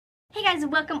guys,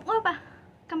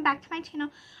 welcome back to my channel.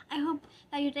 I hope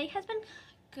that your day has been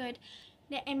good.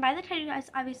 And by the title, you guys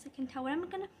obviously can tell what I'm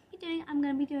gonna be doing. I'm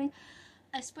gonna be doing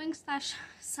a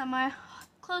spring/summer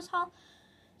clothes haul.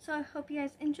 So I hope you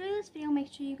guys enjoy this video.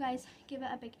 Make sure you guys give it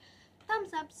a big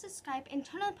thumbs up, subscribe, and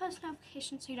turn on the post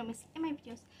notifications so you don't miss any of my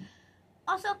videos.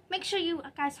 Also, make sure you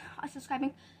guys are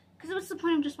subscribing, because what's the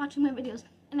point of just watching my videos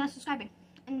and not subscribing?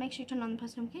 And make sure you turn on the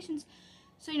post notifications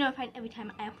so you're notified every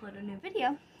time I upload a new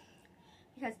video,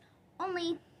 because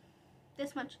only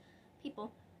this much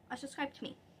people are subscribed to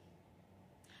me.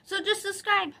 So just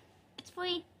subscribe. It's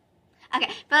free.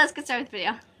 Okay, but let's get started with the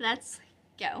video. Let's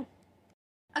go.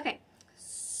 Okay,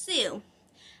 so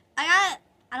I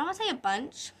don't want to say a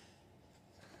bunch.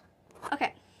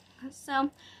 Okay,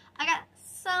 so I got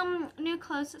some new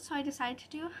clothes, so I decided to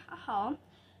do a haul.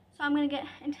 So I'm going to get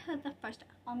into the first.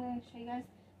 I'm going to show you guys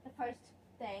the first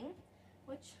thing,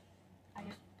 which I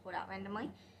just pulled out randomly,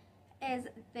 is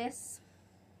this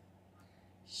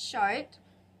shirt.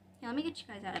 Here, let me get you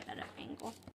guys at a better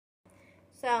angle.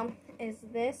 So, is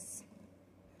this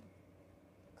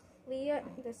clear,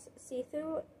 this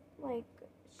see-through like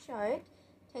shirt,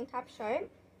 tank top shirt.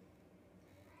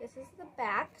 This is the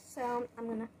back, so I'm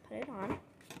gonna put it on.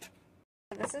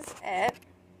 This is it.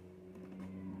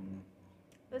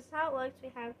 This is how it looks. We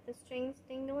have the strings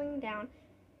dangling down.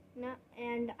 No,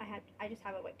 and I just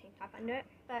have a white tank top under it,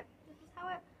 but this is how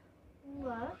it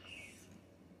looks.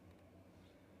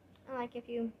 And like if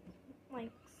you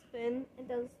like spin, it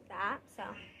does that. So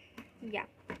yeah.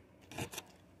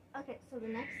 Okay, so the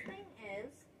next thing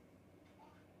is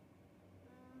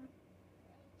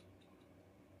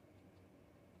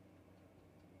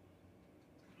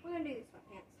we're gonna do these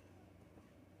sweatpants.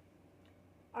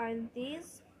 Are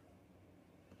these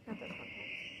not those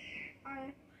sweatpants?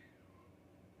 Are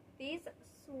these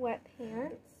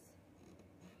sweatpants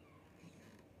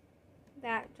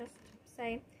that just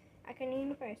say Akron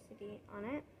University on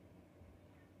it,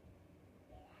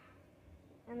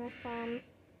 and they're from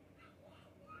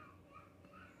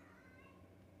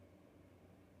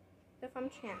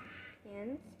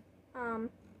Champions.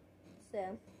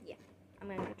 So yeah, I'm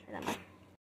gonna go try them on.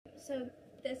 So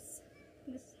this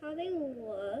is how they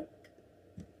look,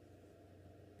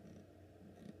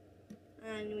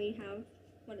 and we have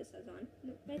what it says on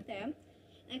right there.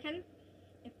 And kind of,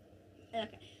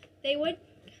 okay, they would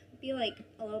be like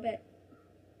a little bit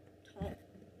tall.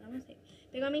 I don't want to say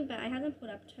big on me, but I have them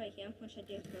pulled up to right here, which I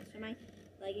do most of my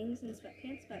leggings and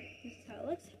sweatpants. But this is how it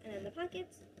looks, and then the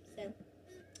pockets. So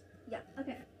yeah,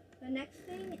 okay. The next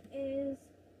thing is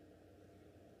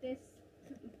this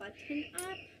button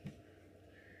up.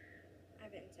 I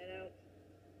have it inside out.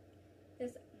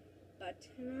 This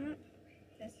button up.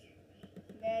 This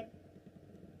red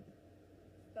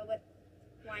velvet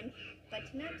wine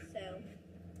button up. So,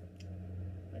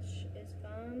 which is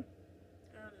from,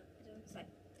 I don't know, it looks like.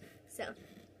 So,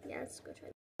 yeah, let's go try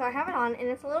it. So I have it on, and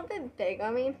it's a little bit big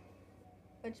on me,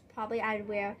 which probably I'd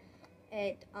wear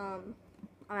it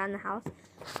around the house.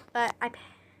 But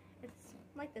it's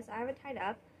like this. I have it tied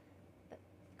up,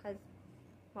 because,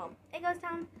 well, it goes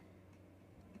down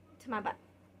to my butt.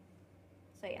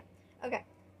 So yeah, okay.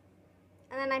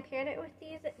 And then I paired it with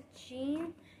these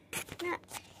jean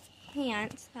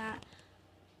pants that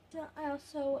I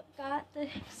also got, the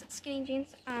skinny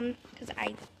jeans, because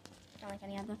I don't like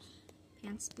any other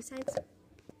pants besides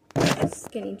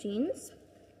skinny jeans.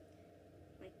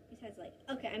 Like, besides, like,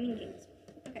 okay, I mean jeans.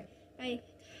 Okay, I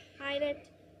tied it,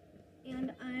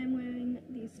 and I'm wearing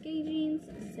these skinny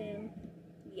jeans, so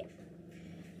yeah.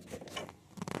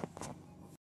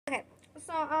 Okay,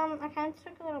 so, I kind of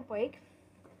took a little break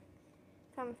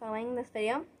from filming this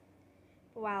video,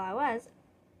 but while I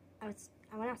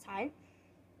went outside,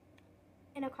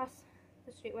 and across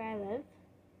the street where I live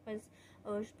was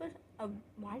a rose bush.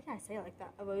 Why did I say it like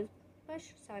that? A rose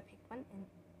bush. So I picked one, and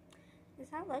this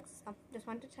is how it looks. So just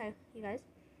wanted to tell you guys.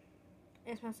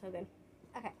 It smells so good.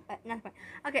 Okay, but nothing fun.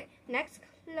 Okay, next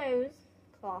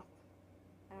cloth.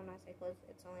 I don't know how to say clothes.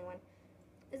 It's only one.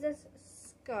 Is this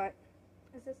skirt?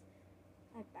 Is this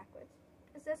backwards?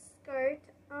 Is this skirt?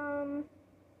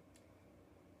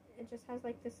 It just has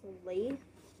like this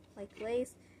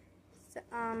lace,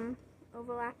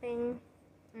 overlapping,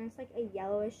 and it's like a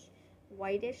yellowish,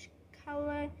 whitish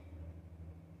color,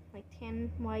 like tan,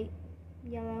 white,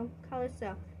 yellow color.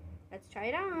 So let's try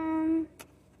it on.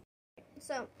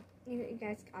 So you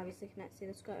guys obviously cannot see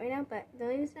the skirt right now, but the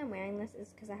only reason I'm wearing this is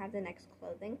because I have the next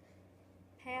clothing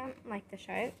pair, like the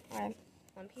shirt or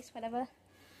one piece, whatever.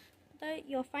 But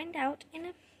you'll find out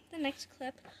in the next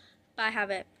clip. But I have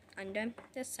it under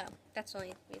this, so that's the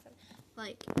only reason.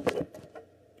 Like,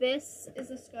 this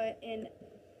is a skirt, and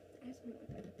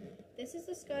This is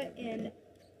the skirt, and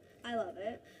I love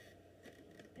it.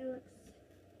 It looks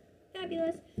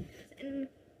fabulous. And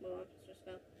well, let's just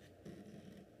go.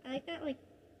 I like that, like,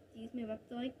 these move up.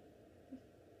 So, like,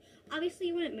 obviously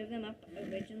you wouldn't move them up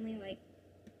originally, like,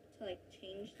 to, like,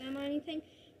 change them or anything.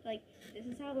 Like, this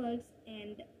is how it looks,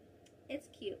 and it's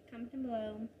cute. Comment down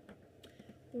below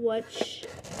which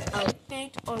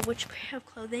outfit or which pair of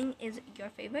clothing is your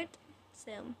favorite.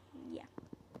 So, yeah.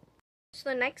 So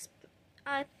the next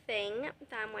thing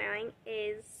that I'm wearing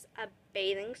is a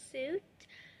bathing suit.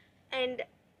 And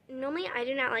normally I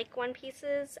do not like one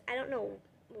pieces. I don't know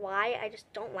why. I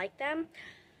just don't like them.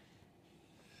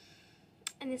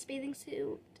 And this bathing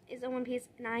suit is a one piece,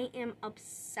 and I am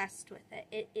obsessed with it.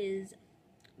 It is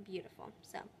beautiful.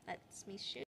 So that's me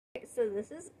shooting. Okay, so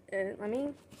this is it. Let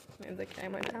me move the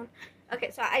camera down.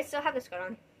 Okay, so I still have the skirt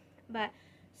on, but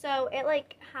so it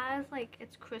like has like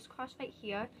it's crisscrossed right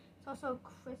here. It's also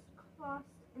crisscrossed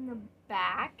in the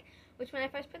back, which when I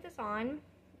first put this on,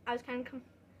 I was kind of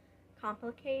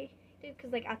complicated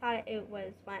because like I thought it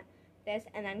was what this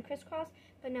and then crisscross,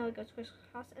 but no, it goes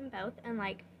crisscross in both, and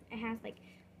like it has like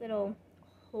little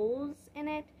holes in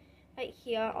it right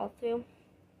here all through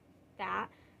that,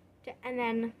 and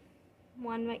then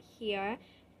one right here.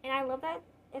 And I love that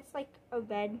it's like a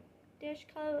reddish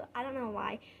color. I don't know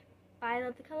why, but I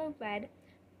love the color red.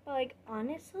 But like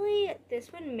honestly,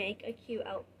 this would make a cute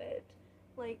outfit.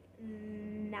 Like,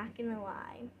 not gonna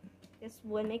lie, this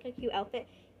would make a cute outfit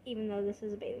even though this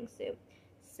is a bathing suit.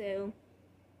 So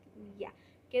yeah,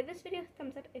 give this video a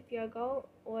thumbs up if you're a girl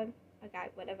or a guy,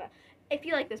 whatever, if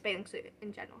you like this bathing suit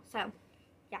in general. So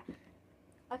yeah.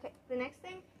 Okay, the next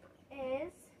thing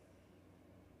is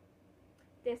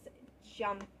this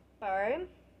jumper.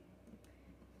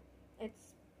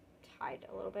 It's tied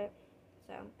a little bit,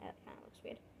 so it kind of looks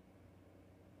weird.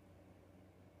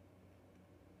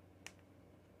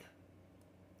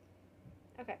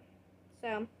 Okay,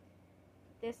 so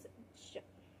this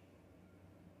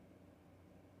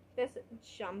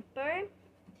jumper,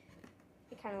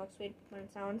 it kind of looks weird when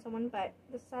it's on someone, but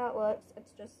this is how it looks.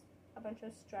 It's just a bunch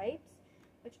of stripes,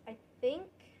 which I think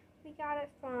we got it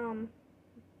from,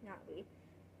 not we,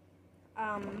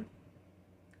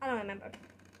 I don't remember,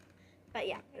 but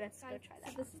yeah, let's go try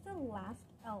that. So this is the last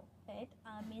outfit,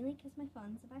 mainly because my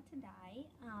phone's about to die.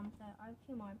 There are a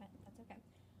few more, but that's okay.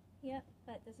 Yeah,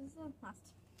 but this is the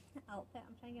last outfit.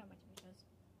 I'm trying to get my toes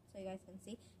so you guys can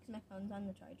see, because my phone's on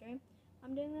the charger.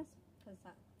 I'm doing this because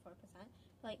that's 4%.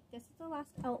 Like, this is the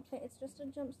last outfit. It's just a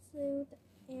jumpsuit,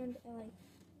 and it like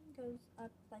goes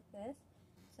up like this.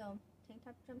 So tank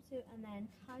top jumpsuit, and then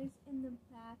ties in the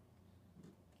back,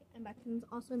 and back buttons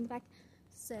also in the back.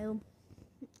 So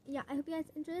yeah, I hope you guys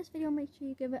enjoy this video. Make sure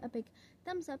you give it a big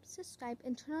thumbs up, subscribe,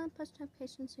 and turn on post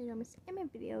notifications so you don't miss any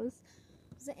of my videos.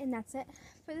 And that's it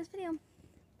for this video.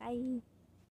 Bye.